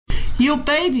Your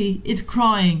baby is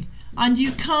crying and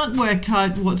you can't work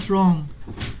out what's wrong.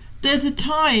 There's a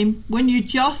time when you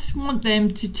just want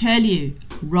them to tell you,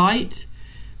 right?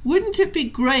 Wouldn't it be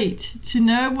great to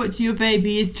know what your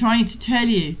baby is trying to tell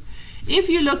you? If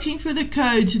you're looking for the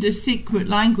code to the secret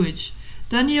language,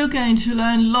 then you're going to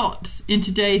learn lots in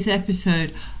today's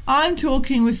episode. I'm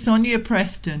talking with Sonia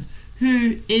Preston,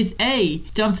 who is a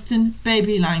Dunstan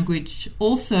Baby Language,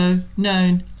 also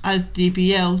known as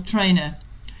DBL trainer.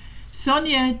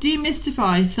 Sonia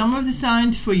demystifies some of the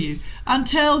sounds for you and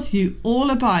tells you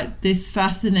all about this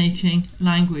fascinating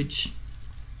language.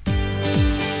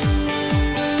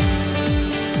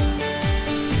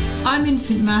 I'm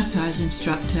infant massage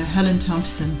instructor Helen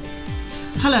Thompson.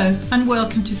 Hello and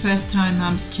welcome to First Time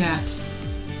Mums Chat.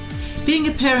 Being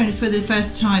a parent for the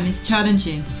first time is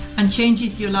challenging and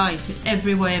changes your life in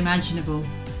every way imaginable.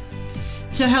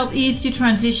 To help ease your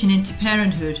transition into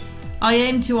parenthood, I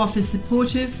aim to offer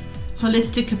supportive,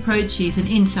 holistic approaches and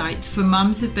insights for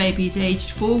mums of babies aged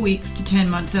 4 weeks to 10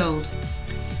 months old.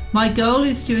 My goal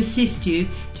is to assist you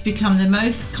to become the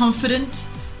most confident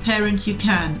parent you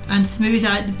can and smooth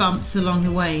out the bumps along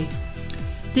the way.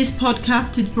 This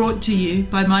podcast is brought to you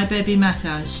by My Baby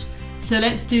Massage, so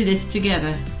let's do this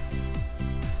together.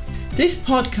 This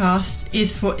podcast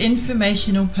is for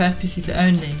informational purposes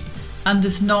only and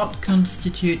does not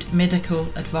constitute medical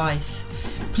advice.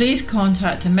 Please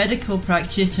contact a medical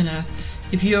practitioner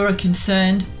if you are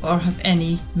concerned or have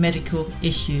any medical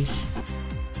issues.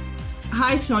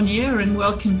 Hi Sonia, and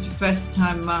welcome to First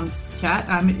Time Mums Chat.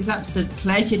 It's an absolute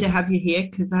pleasure to have you here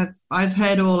because I've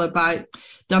heard all about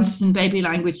Dunstan Baby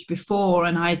Language before,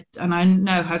 and I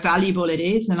know how valuable it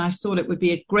is, and I thought it would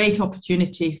be a great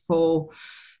opportunity for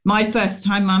my first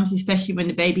time mums, especially when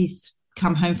the babies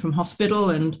come home from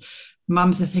hospital and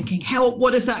mums are thinking,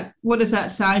 what does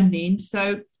that sound mean?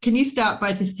 So can you start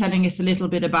by just telling us a little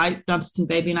bit about Dunstan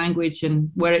Baby Language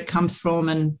and where it comes from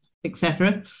and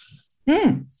etc.?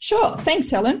 Sure.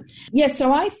 Thanks, Helen. Yes,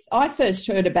 so I first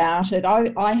heard about it.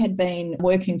 I had been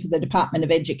working for the Department of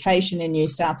Education in New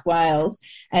South Wales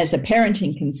as a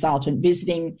parenting consultant,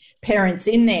 visiting parents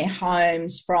in their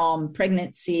homes from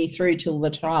pregnancy through till the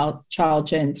child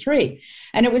turned 3.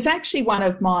 And it was actually one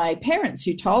of my parents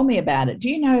who told me about it. Do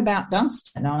you know about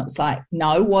Dunstan? And I was like,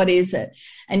 no, what is it?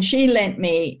 And she lent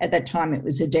me, at that time it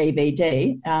was a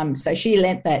DVD, so she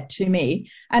lent that to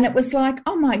me. And it was like,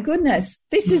 oh my goodness,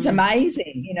 this is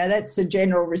amazing. That's the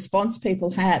general response people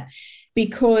have,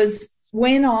 because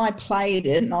when I played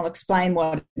it, and I'll explain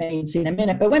what it means in a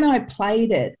minute, but when I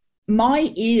played it,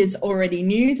 my ears already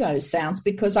knew those sounds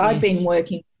because I've been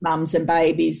working with mums and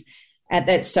babies at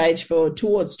that stage for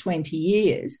towards 20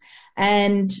 years.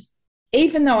 And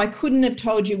even though I couldn't have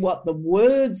told you what the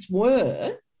words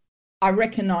were, I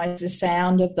recognised the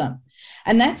sound of them.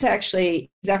 And that's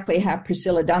actually exactly how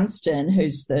Priscilla Dunstan,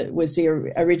 was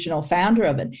the original founder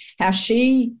of it, how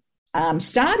she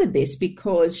started this,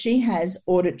 because she has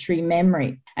auditory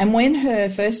memory. And when her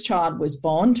first child was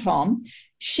born, Tom,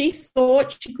 she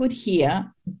thought she could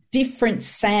hear different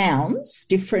sounds,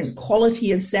 different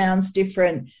quality of sounds,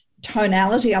 different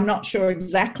tonality. I'm not sure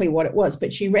exactly what it was,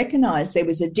 but she recognised there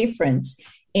was a difference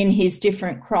in his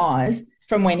different cries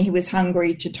from when he was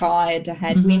hungry to tired to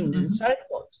had wind and so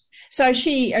forth. So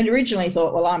she originally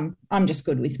thought, well, I'm just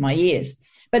good with my ears.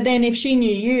 But then if she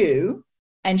knew you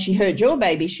and she heard your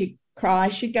baby, she'd cry,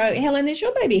 she'd go, Helen, is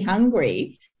your baby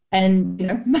hungry?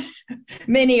 And,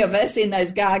 many of us in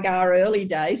those gaga early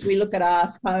days, we look at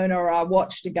our phone or our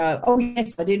watch to go, oh,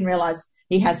 yes, I didn't realise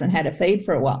he hasn't had a feed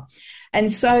for a while.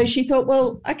 And so she thought,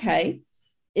 well, okay,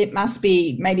 it must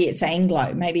be, maybe it's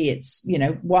Anglo, maybe it's,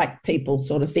 white people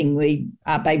sort of thing.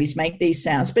 Our babies make these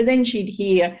sounds. But then she'd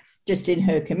hear just in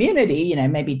her community,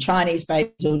 maybe Chinese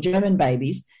babies or German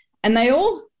babies, and they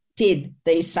all did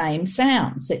these same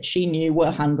sounds that she knew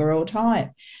were hunger or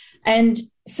tired. And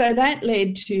so that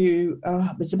led to,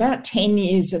 it was about 10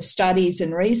 years of studies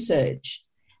and research,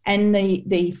 and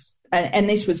and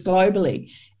this was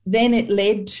globally. Then it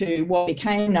led to what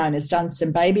became known as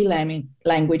Dunstan Baby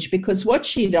Language, because what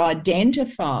she'd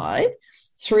identified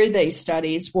through these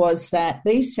studies was that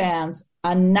these sounds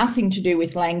are nothing to do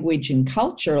with language and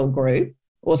cultural group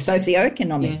or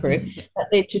socioeconomic group, but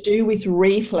they're to do with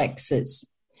reflexes.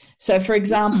 So, for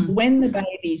example, when the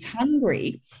baby's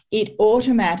hungry, it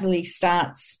automatically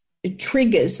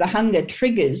the hunger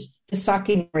triggers the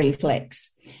sucking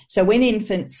reflex. So when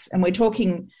infants, and we're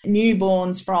talking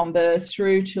newborns from birth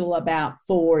through till about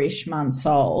 4-ish months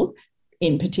old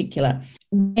in particular,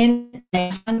 when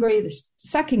they're hungry, the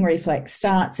sucking reflex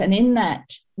starts, and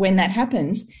when that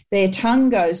happens, their tongue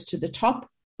goes to the top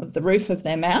of the roof of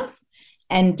their mouth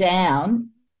and down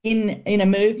in a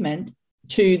movement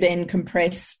to then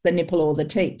compress the nipple or the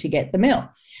teat to get the milk.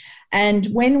 And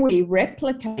when we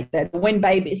replicate that, when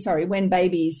babies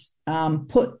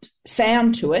put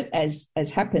sound to it, as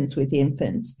happens with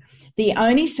infants, the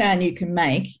only sound you can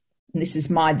make, and this is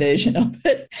my version of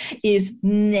it, is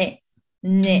ne,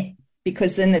 ne,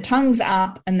 because then the tongue's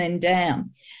up and then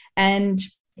down. And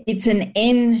it's an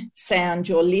N sound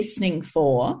you're listening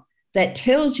for that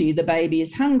tells you the baby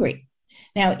is hungry.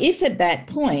 Now, if at that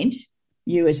point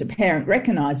you as a parent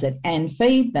recognise it and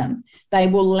feed them, they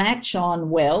will latch on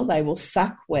well, they will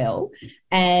suck well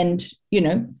and,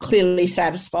 clearly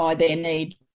satisfy their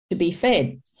need to be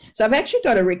fed. So I've actually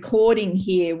got a recording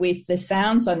here with the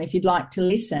sounds on if you'd like to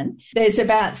listen. There's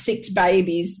about 6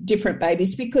 babies, different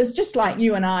babies, because just like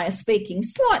you and I are speaking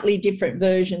slightly different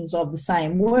versions of the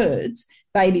same words,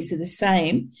 babies are the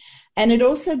same. And it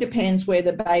also depends where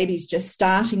the baby's just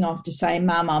starting off to say,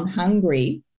 Mum, I'm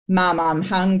hungry, Mum, I'm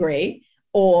hungry,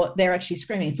 or they're actually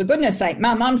screaming, for goodness sake,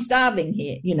 Mum, I'm starving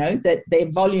here, that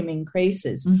their volume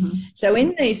increases. Mm-hmm. So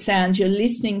in these sounds, you're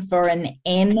listening for an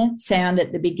N sound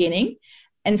at the beginning.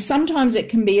 And sometimes it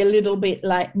can be a little bit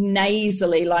like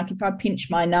nasally, like if I pinch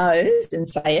my nose and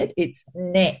say it, it's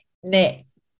ne, ne.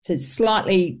 So it's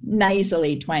slightly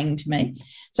nasally twang to me.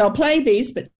 So I'll play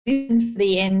these, but listen for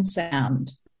the N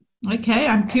sound. Okay,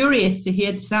 I'm curious to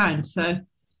hear the sound. So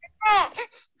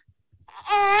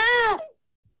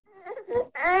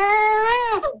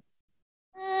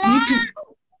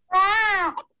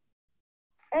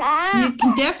you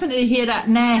can definitely hear that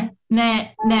ne,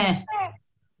 ne, ne.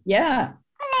 Yeah.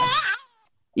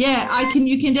 Yeah,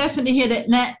 you can definitely hear that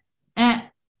ne,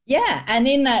 Yeah, and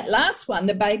in that last one,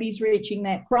 the baby's reaching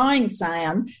that crying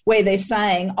sound where they're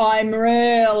saying, I'm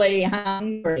really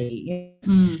hungry.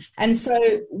 Mm. And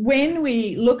so when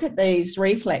we look at these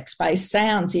reflex-based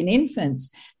sounds in infants,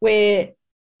 we're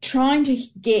trying to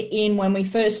get in when we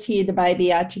first hear the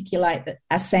baby articulate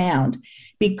a sound,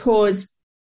 because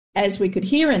as we could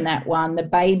hear in that one, the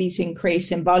babies increase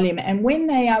in volume. And when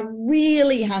they are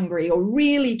really hungry or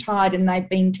really tired and they've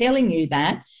been telling you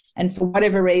that, and for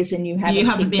whatever reason you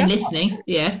haven't been listening,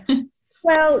 yeah.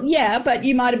 Well, yeah, but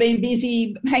you might have been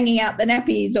busy hanging out the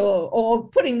nappies or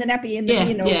putting the nappy in the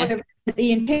bin or whatever.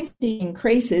 The intensity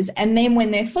increases, and then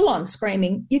when they're full on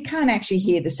screaming, you can't actually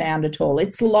hear the sound at all.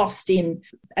 It's lost in,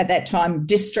 at that time,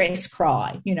 distress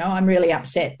cry. I'm really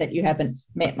upset that you haven't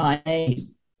met my need.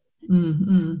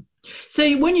 Mm-hmm.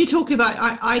 So when you talk about,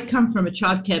 I come from a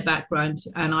childcare background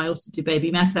and I also do baby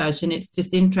massage, and it's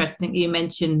just interesting you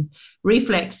mention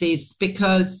reflexes,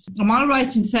 because am I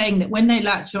right in saying that when they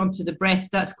latch onto the breast,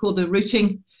 that's called the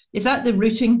rooting? Is that the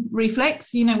rooting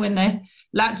reflex? When they're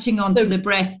latching onto the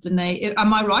breast, and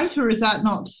am I right, or is that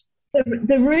not?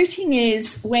 The rooting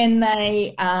is when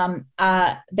they're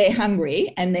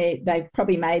hungry, and they've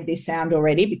probably made this sound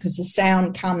already, because the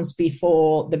sound comes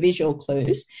before the visual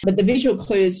clues. But the visual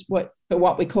clues,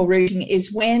 what we call rooting,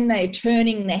 is when they're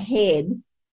turning the head,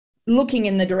 looking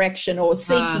in the direction or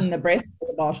seeking the breast of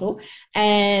the bottle,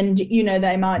 and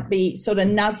they might be sort of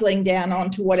nuzzling down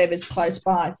onto whatever's close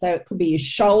by. So it could be a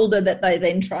shoulder that they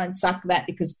then try and suck that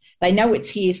because they know it's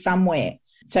here somewhere.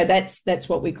 So that's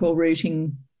what we call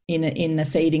rooting in the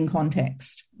feeding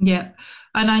context. Yeah,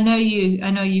 and I know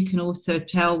you can also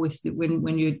tell with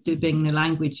when you're doing the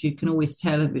language, you can always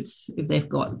tell if they've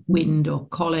got wind or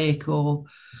colic, or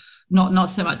not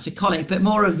so much a colic, but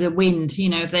more of the wind.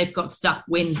 If they've got stuck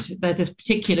wind, there's a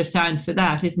particular sound for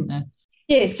that, isn't there?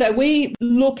 Yeah, so we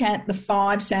look at the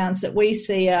 5 sounds that we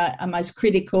see are most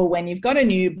critical when you've got a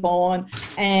newborn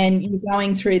and you're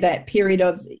going through that period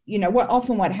of,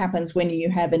 what happens when you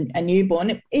have a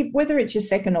newborn, whether it's your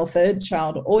second or third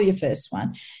child or your first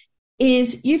one,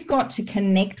 is you've got to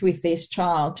connect with this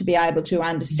child to be able to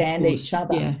understand each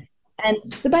other. Yeah.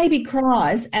 And the baby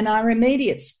cries, and our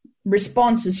immediate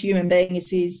response as human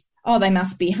beings is, oh, they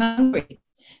must be hungry.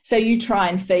 So you try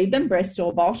and feed them, breast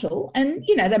or bottle, and,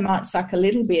 they might suck a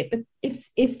little bit. But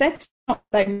if that's not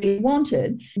what they really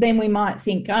wanted, then we might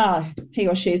think, he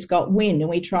or she's got wind, and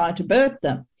we try to burp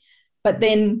them. But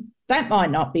then that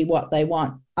might not be what they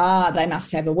want. They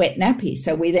must have a wet nappy.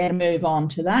 So we then move on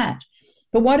to that.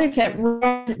 But what if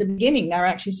right at the beginning they're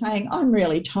actually saying, I'm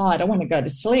really tired, I want to go to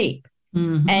sleep.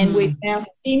 Mm-hmm. And we've now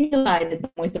stimulated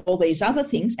them with all these other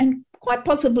things and quite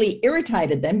possibly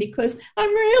irritated them because I'm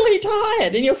really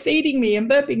tired and you're feeding me and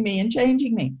burping me and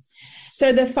changing me.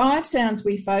 So the 5 sounds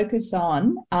we focus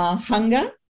on are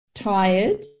hunger,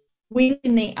 tired, wind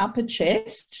in the upper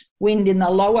chest, wind in the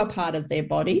lower part of their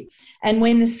body, and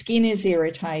when the skin is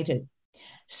irritated.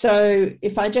 So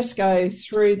if I just go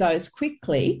through those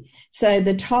quickly, so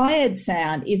the tired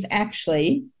sound is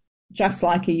actually just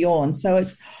like a yawn. So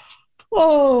it's,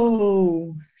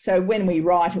 oh. So when we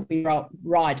write it, we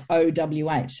write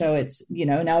OWH. So it's,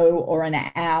 an O or an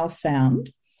ow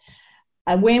sound.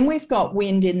 When we've got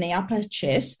wind in the upper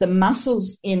chest, the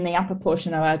muscles in the upper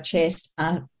portion of our chest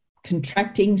are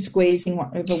contracting, squeezing,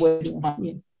 whatever word you want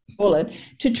to call it,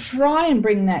 to try and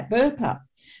bring that burp up.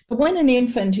 But when an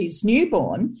infant is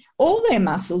newborn, all their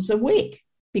muscles are weak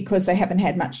because they haven't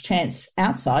had much chance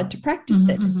outside to practice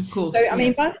it. Of course, so, I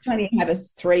mean, by the time you have a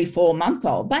 3-4 month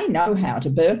old, they know how to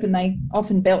burp and they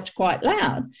often belch quite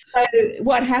loud. So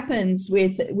what happens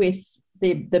with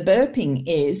the burping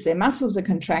is their muscles are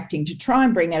contracting to try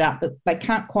and bring it up, but they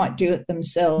can't quite do it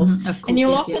themselves. Of course, and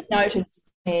you'll often notice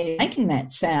they're making that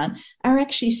sound are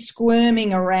actually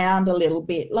squirming around a little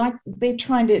bit, like they're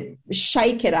trying to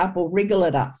shake it up or wriggle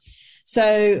it up.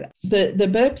 So the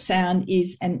burp sound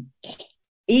is an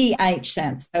EH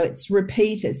sound, so it's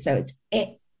repeated. So it's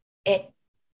eh, eh,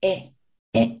 eh,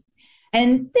 eh.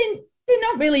 And then they're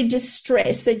not really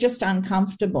distressed, they're just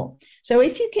uncomfortable. So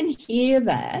if you can hear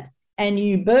that and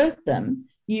you burp them,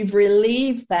 you've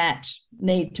relieved that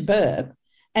need to burp.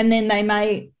 And then they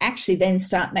may actually then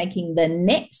start making the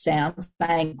net sound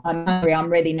saying, I'm hungry, I'm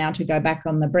ready now to go back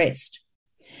on the breast.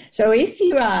 So if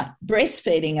you are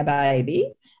breastfeeding a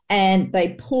baby and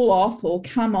they pull off or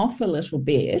come off a little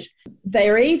bit,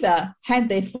 they're either had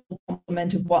their full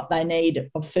complement of what they need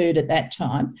of food at that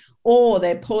time, or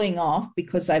they're pulling off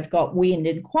because they've got wind.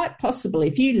 And quite possibly,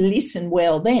 if you listen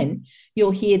well, then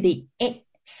you'll hear the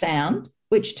sound,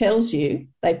 which tells you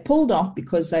they've pulled off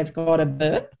because they've got a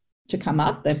burp to come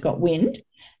up, they've got wind.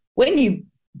 When you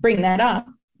bring that up,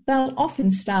 they'll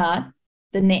often start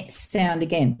the net sound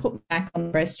again, put back on the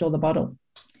breast or the bottle.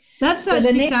 That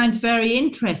actually sounds very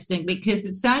interesting, because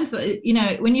it sounds like,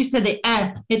 when you said the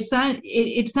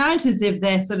it sounds as if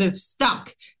they're sort of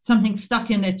stuck, something stuck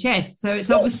in their chest. So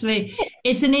it's obviously,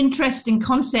 it's an interesting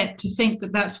concept to think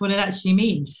that that's what it actually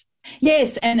means.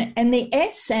 Yes, and the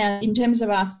S sound in terms of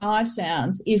our 5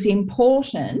 sounds is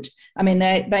important. I mean,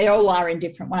 they all are in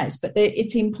different ways, but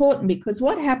it's important because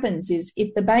what happens is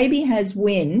if the baby has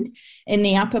wind in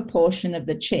the upper portion of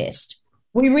the chest,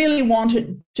 we really want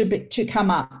it to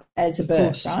come up as a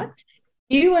burp, right?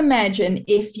 You imagine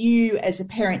if you, as a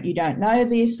parent, you don't know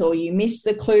this, or you miss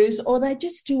the clues, or they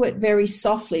just do it very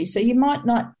softly, so you might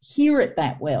not hear it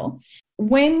that well.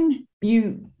 When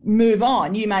you move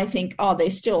on, you may think, oh, they're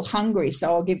still hungry, so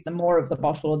I'll give them more of the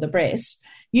bottle or the breast.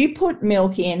 You put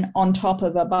milk in on top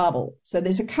of a bubble. So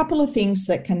there's a couple of things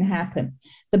that can happen.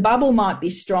 The bubble might be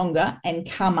stronger and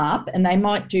come up, and they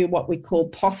might do what we call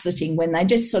posseting, when they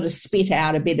just sort of spit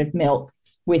out a bit of milk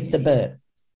with the burp.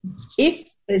 If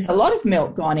there's a lot of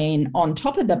milk gone in on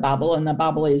top of the bubble and the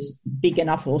bubble is big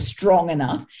enough or strong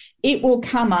enough, it will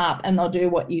come up and they'll do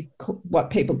what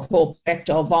people call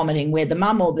projectile vomiting, where the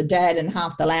mum or the dad and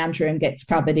half the lounge room gets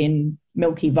covered in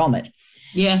milky vomit.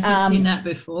 Yes, I've seen that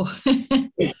before.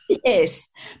 Yes,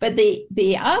 but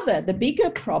the bigger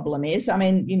problem is, I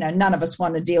mean, none of us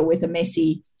want to deal with a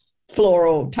messy floor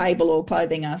or table or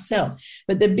clothing ourselves,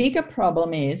 but the bigger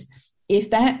problem is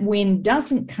if that wind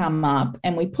doesn't come up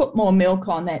and we put more milk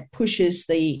on, that pushes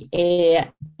the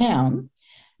air down,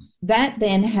 that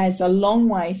then has a long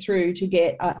way through to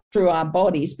get through our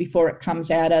bodies before it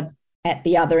comes out at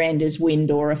the other end as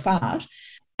wind or a fart.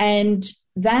 And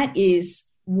that is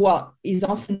what is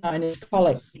often known as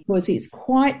colic, because it's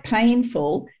quite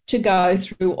painful to go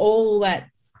through all that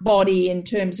body in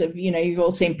terms of, you've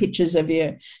all seen pictures of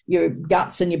your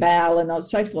guts and your bowel and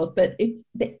so forth, but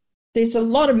there's a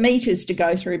lot of meters to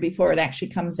go through before it actually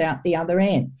comes out the other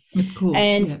end. Of course.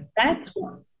 And that's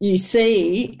what you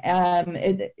see.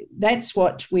 That's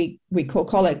what we call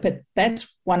colic, but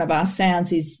that's one of our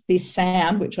sounds, is this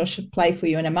sound, which I should play for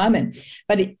you in a moment.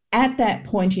 But at that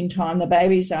point in time, the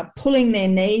babies are pulling their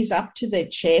knees up to their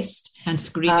chest. And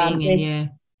screaming,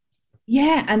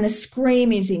 Yeah, and the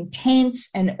scream is intense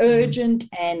and urgent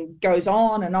and goes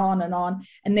on and on and on,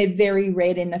 and they're very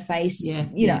red in the face,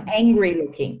 angry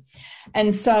looking.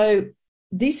 And so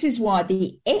this is why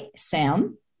the E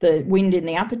sound, the wind in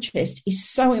the upper chest, is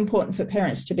so important for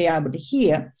parents to be able to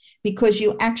hear, because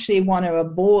you actually want to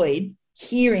avoid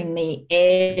hearing the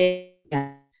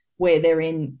air where they're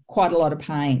in quite a lot of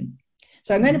pain.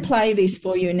 So I'm going to play this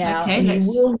for you now. Okay,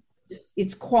 and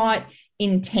it's quite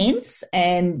intense,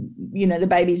 and the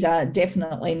babies are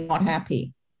definitely not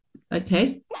happy.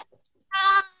 Okay.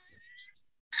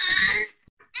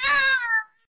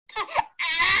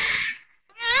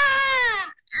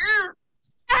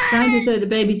 Sounds as though the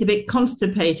baby's a bit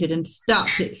constipated and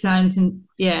stuck. It sounds,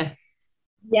 Yeah.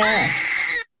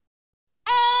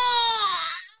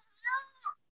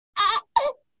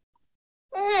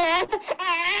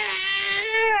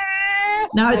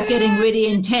 Now it's getting really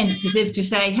intense, as if to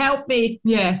say, help me.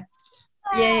 Yeah.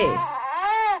 Yes.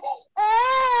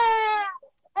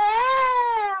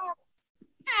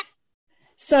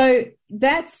 So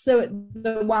that's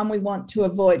the one we want to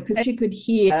avoid, because as you could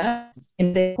hear,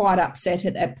 and they're quite upset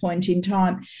at that point in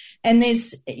time. And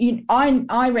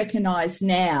I recognise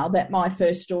now that my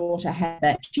first daughter had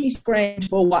that. She screamed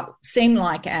for what seemed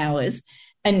like hours,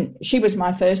 and she was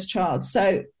my first child.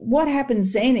 So what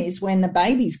happens then is when the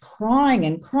baby's crying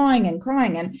and crying and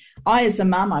crying, and I as a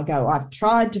mum, I go, I've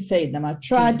tried to feed them, I've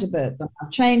tried to burp them,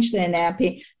 I've changed their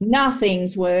nappy,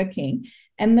 nothing's working.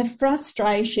 And the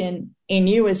frustration in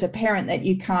you as a parent that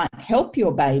you can't help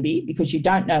your baby because you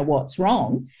don't know what's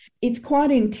wrong, it's quite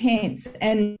intense.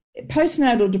 And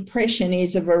postnatal depression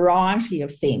is a variety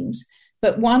of things,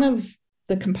 but one of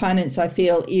the components I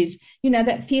feel is,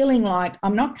 that feeling like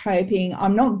I'm not coping,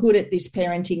 I'm not good at this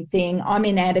parenting thing, I'm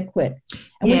inadequate.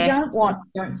 And we don't want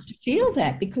parents to feel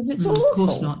that, because it's awful. Of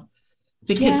course not.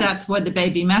 Because that's where the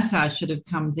baby massage should have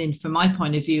come in, from my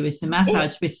point of view, is the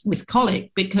massage with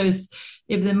colic. Because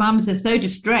if the mums are so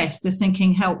distressed, they're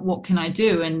thinking, help, what can I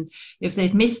do? And if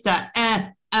they've missed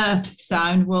that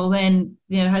sound, well, then,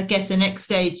 I guess the next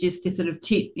stage is to sort of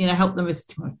help them with,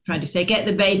 trying to say, get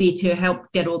the baby to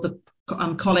help get all the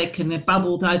colic and the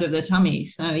bubbles out of the tummy.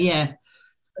 So, yeah.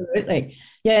 Absolutely.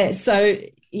 Yeah. So,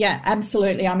 yeah,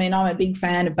 absolutely. I mean, I'm a big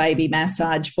fan of baby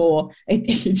massage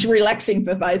it's relaxing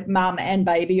for both mum and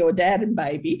baby, or dad and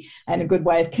baby, and a good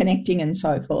way of connecting and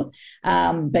so forth.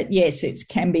 But yes, it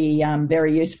can be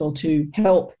very useful to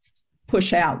help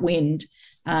push out wind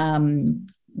when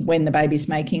the baby's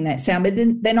making that sound. But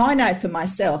then I know for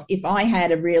myself, if I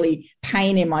had a really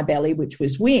pain in my belly, which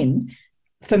was wind,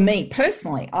 for me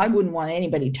personally, I wouldn't want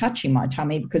anybody touching my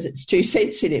tummy because it's too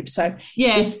sensitive. So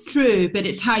yes, true, but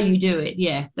it's how you do it.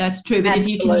 Yeah, that's true. But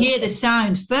absolutely. If you can hear the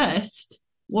sound first,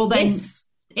 well, then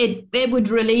it would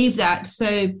relieve that.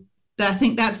 So I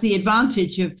think that's the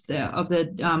advantage of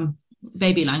the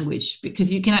baby language,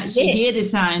 because you can actually hear the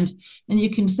sound and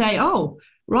you can say, oh,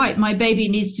 right, my baby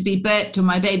needs to be burped, or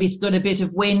my baby's got a bit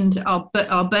of wind, I'll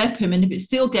burp him, and if it's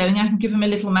still going, I can give him a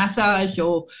little massage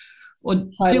or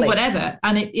totally. Do whatever,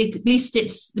 and at least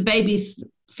it's the baby's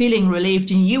feeling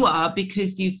relieved, and you are,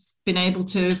 because you've been able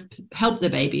to help the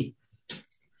baby.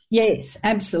 Yes,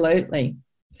 absolutely.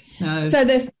 So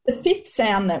the fifth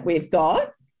sound that we've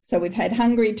got, so we've had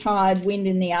hungry, tired, wind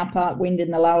in the upper, wind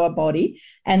in the lower body,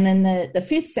 and then the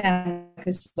fifth sound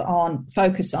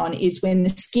focus on is when the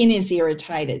skin is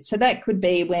irritated. So that could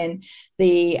be when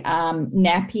the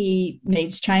nappy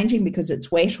needs changing because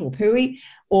it's wet or pooey,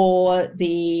 or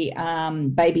the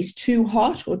baby's too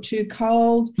hot or too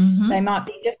cold. Mm-hmm. They might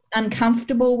be just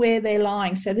uncomfortable where they're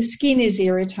lying. So the skin is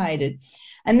irritated.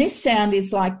 And this sound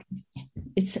is like,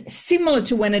 it's similar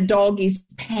to when a dog is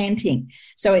panting.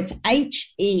 So it's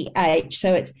H-E-H.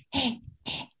 So it's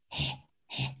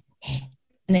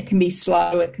and it can be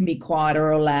slow, it can be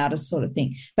quieter or louder sort of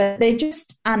thing. But they're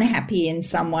just unhappy in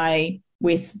some way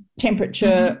with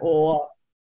temperature or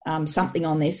something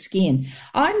on their skin.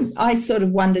 I sort of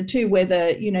wonder too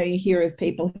whether, you hear of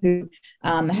people who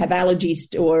have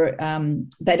allergies, or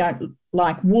they don't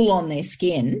like wool on their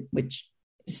skin, which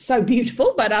is so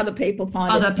beautiful, but other people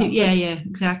find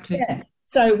exactly. Yeah.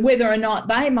 So whether or not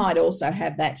they might also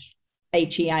have that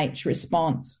HEH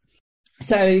response.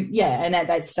 So, yeah, and at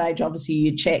that stage, obviously,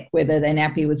 you check whether their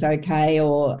nappy was okay,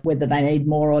 or whether they need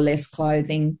more or less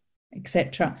clothing,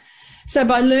 etc. So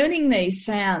by learning these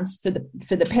sounds, for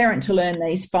the parent to learn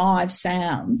these 5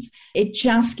 sounds, it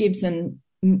just gives them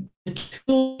the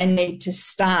tool they need to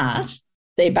start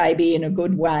their baby in a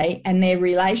good way, and their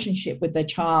relationship with the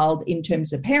child in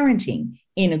terms of parenting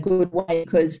in a good way,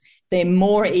 because they're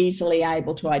more easily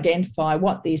able to identify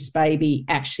what this baby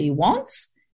actually wants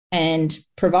and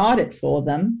provide it for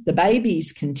them. The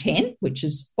baby's content, which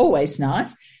is always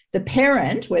nice. The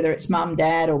parent, whether it's mum,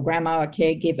 dad, or grandma, or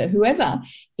caregiver, whoever,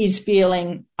 is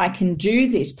feeling, I can do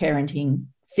this parenting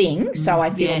thing, so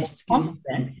I feel more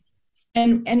confident.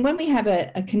 And when we have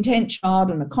a content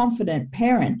child and a confident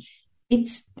parent, it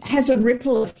has a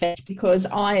ripple effect, because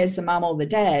I, as the mum or the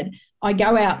dad, I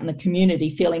go out in the community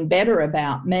feeling better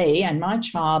about me and my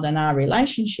child and our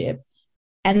relationship.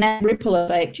 And that ripple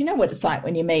effect, you know what it's like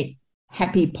when you meet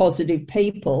happy, positive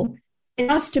people. It's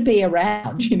nice to be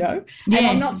around, Yes, and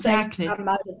I'm not saying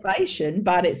motivation,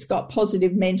 but it's got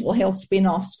positive mental health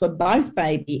spin-offs for both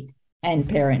baby and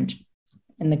parent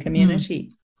and the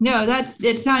community. No, I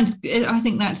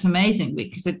think that's amazing,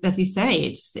 because as you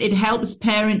say, it helps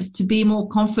parents to be more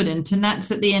confident, and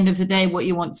that's at the end of the day what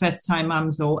you want first-time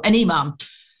mums, or any mum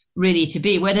really, to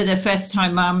be, whether they're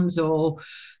first-time mums or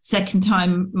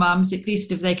second-time mums, at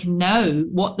least if they can know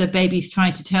what their baby's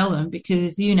trying to tell them,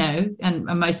 because you know, and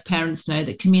most parents know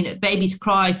that babies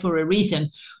cry for a reason.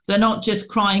 They're not just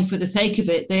crying for the sake of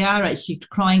it. They are actually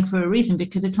crying for a reason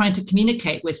because they're trying to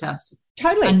communicate with us.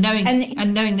 Totally.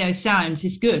 And knowing those sounds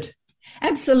is good.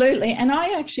 Absolutely. And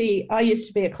I used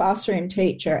to be a classroom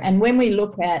teacher. And when we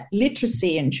look at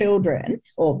literacy in children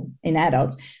or in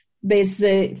adults, there's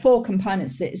the 4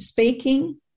 components: that is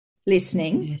speaking,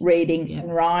 listening, yes, reading,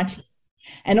 and writing.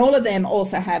 And all of them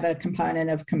also have a component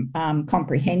of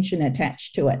comprehension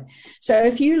attached to it. So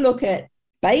if you look at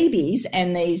babies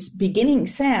and these beginning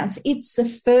sounds, it's the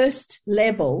first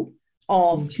level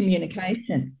of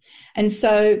communication. And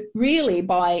so really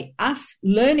by us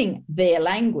learning their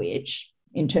language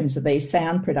in terms of these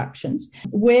sound productions,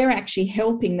 we're actually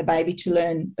helping the baby to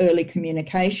learn early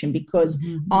communication, because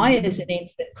I, as an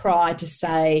infant, cry to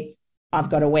say, I've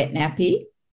got a wet nappy.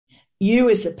 You,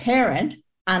 as a parent,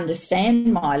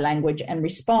 understand my language and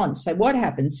respond. So what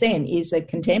happens then is a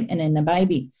contentment in the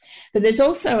baby. But there's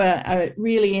also a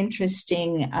really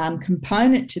interesting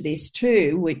component to this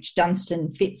too, which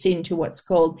Dunstan fits into what's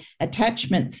called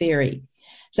attachment theory.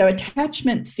 So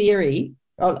attachment theory,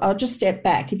 I'll just step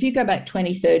back. If you go back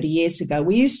 20, 30 years ago,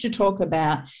 we used to talk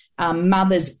about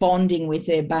mothers bonding with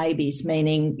their babies,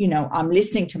 meaning, you know, I'm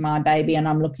listening to my baby and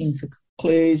I'm looking for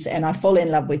clues and I fall in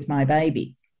love with my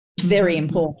baby. Very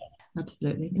important.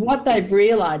 Absolutely. What they've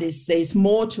realised is there's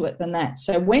more to it than that.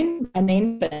 So when an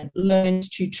infant learns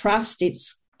to trust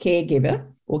its caregiver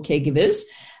or caregivers,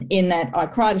 in that I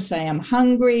cry to say I'm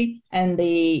hungry and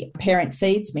the parent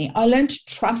feeds me, I learn to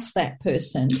trust that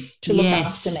person to look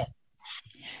after me.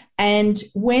 And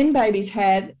when babies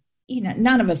have, you know,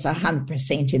 none of us are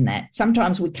 100% in that.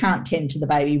 Sometimes we can't tend to the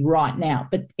baby right now,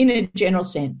 but in a general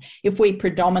sense, if we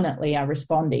predominantly are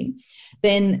responding,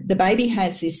 then the baby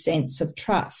has this sense of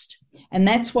trust. And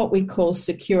that's what we call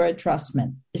secure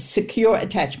attachment.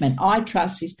 I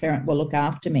trust this parent will look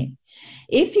after me.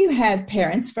 If you have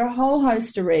parents, for a whole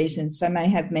host of reasons, they may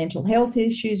have mental health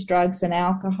issues, drugs and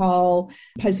alcohol,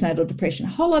 postnatal depression, a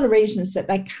whole lot of reasons that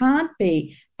they can't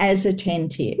be as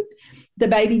attentive, the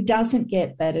baby doesn't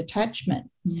get that attachment.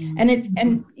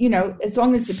 And you know, as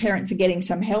long as the parents are getting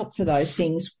some help for those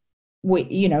things,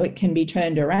 it can be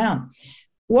turned around.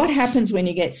 What happens when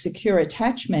you get secure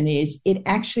attachment is it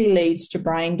actually leads to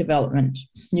brain development,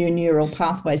 new neural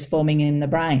pathways forming in the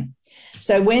brain.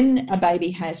 So when a baby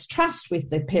has trust with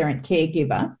the parent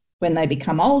caregiver, when they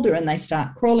become older and they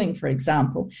start crawling, for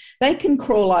example, they can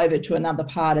crawl over to another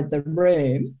part of the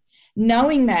room,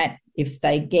 knowing that if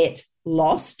they get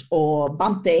lost or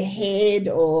bump their head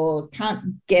or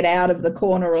can't get out of the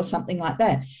corner or something like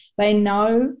that, they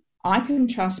know I can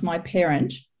trust my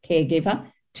parent caregiver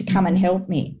to come and help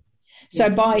me. So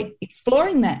by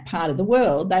exploring that part of the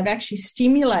world, they've actually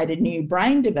stimulated new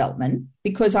brain development,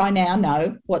 because I now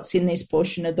know what's in this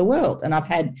portion of the world and I've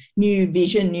had new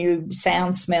vision, new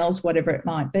sound, smells, whatever it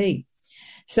might be.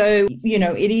 So, you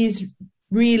know, it is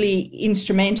really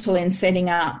instrumental in setting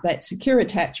up that secure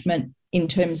attachment in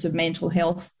terms of mental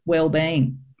health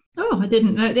well-being. Oh, I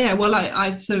didn't know. Yeah, well,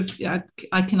 I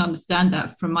can understand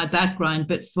that from my background,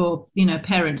 but for, you know,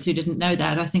 parents who didn't know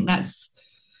that, I think that's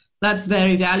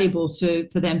very valuable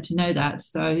for them to know that.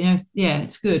 So, you know, yeah,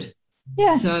 it's good.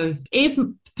 Yes. So if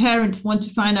parents want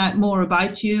to find out more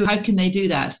about you, how can they do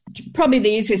that? Probably the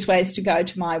easiest way is to go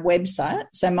to my website.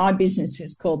 So my business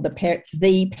is called the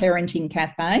Parenting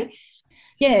Cafe.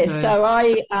 Yeah, so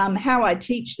how I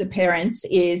teach the parents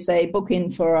is they book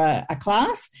in for a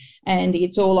class, and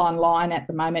it's all online at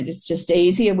the moment. It's just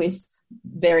easier with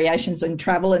variations in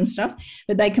travel and stuff,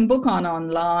 but they can book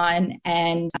online,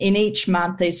 and in each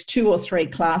month there's 2 or 3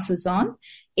 classes on.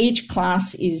 Each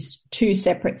class is 2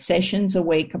 separate sessions a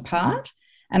week apart,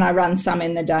 and I run some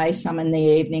in the day, some in the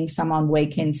evening, some on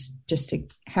weekends, just to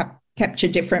capture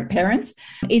different parents.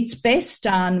 It's best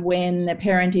done when the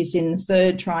parent is in the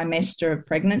 3rd trimester of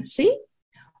pregnancy,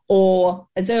 or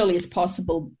as early as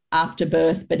possible after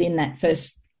birth, but in that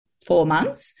first 4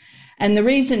 months. And the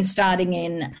reason starting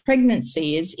in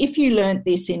pregnancy is if you learnt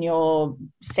this in your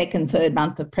 2nd, 3rd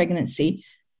month of pregnancy,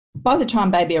 by the time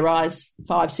baby arrives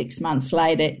 5, 6 months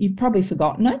later, you've probably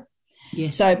forgotten it.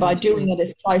 Yes, so by doing it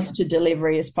as close to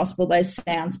delivery as possible, those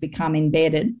sounds become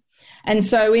embedded. And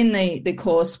so in the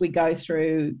course, we go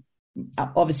through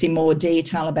obviously more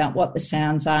detail about what the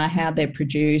sounds are, how they're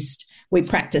produced. We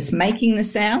practice making the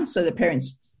sounds so the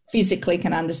parents physically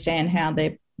can understand how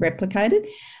they're replicated.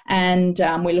 And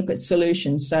we look at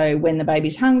solutions. So when the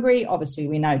baby's hungry, obviously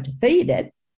we know to feed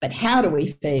it, but how do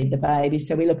we feed the baby?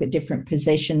 So we look at different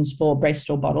positions for breast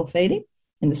or bottle feeding,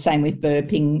 and the same with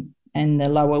burping and the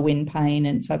lower wind pain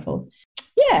and so forth.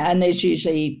 Yeah, and there's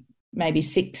usually maybe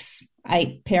 6,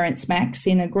 8 parents max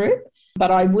in a group,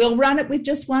 but I will run it with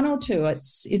just 1 or 2.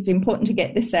 It's important to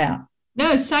get this out.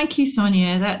 No, thank you,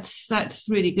 Sonia. That's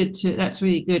really good. That's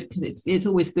really good, because it's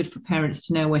always good for parents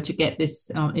to know where to get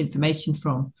this information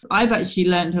from. I've actually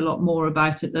learned a lot more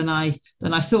about it than I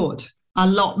thought. A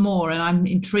lot more, and I'm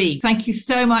intrigued. Thank you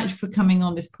so much for coming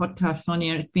on this podcast,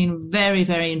 Sonia. It's been very,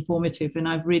 very informative, and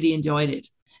I've really enjoyed it.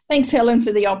 Thanks, Helen,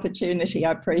 for the opportunity.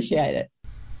 I appreciate it.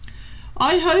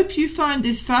 I hope you find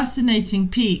this fascinating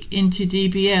peek into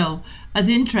DBL as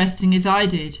interesting as I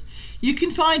did. You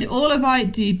can find all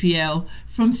about DBL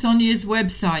from Sonia's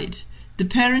website,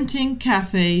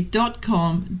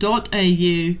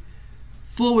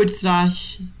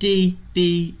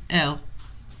 theparentingcafe.com.au/DBL.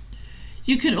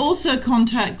 You can also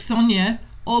contact Sonia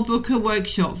or book a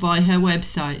workshop via her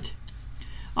website.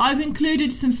 I've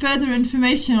included some further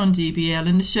information on DBL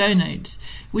in the show notes,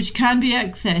 which can be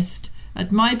accessed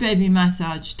at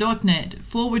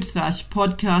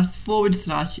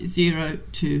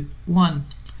mybabymassage.net/podcast/021.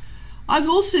 I've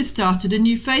also started a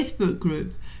new Facebook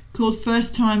group called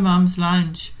First Time Mums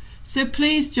Lounge, so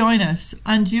please join us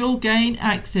and you'll gain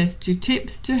access to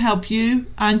tips to help you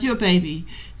and your baby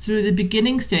through the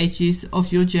beginning stages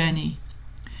of your journey.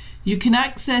 You can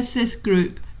access this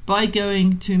group by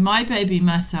going to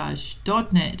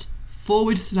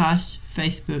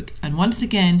mybabymassage.net/Facebook. And once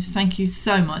again, thank you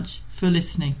so much for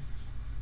listening.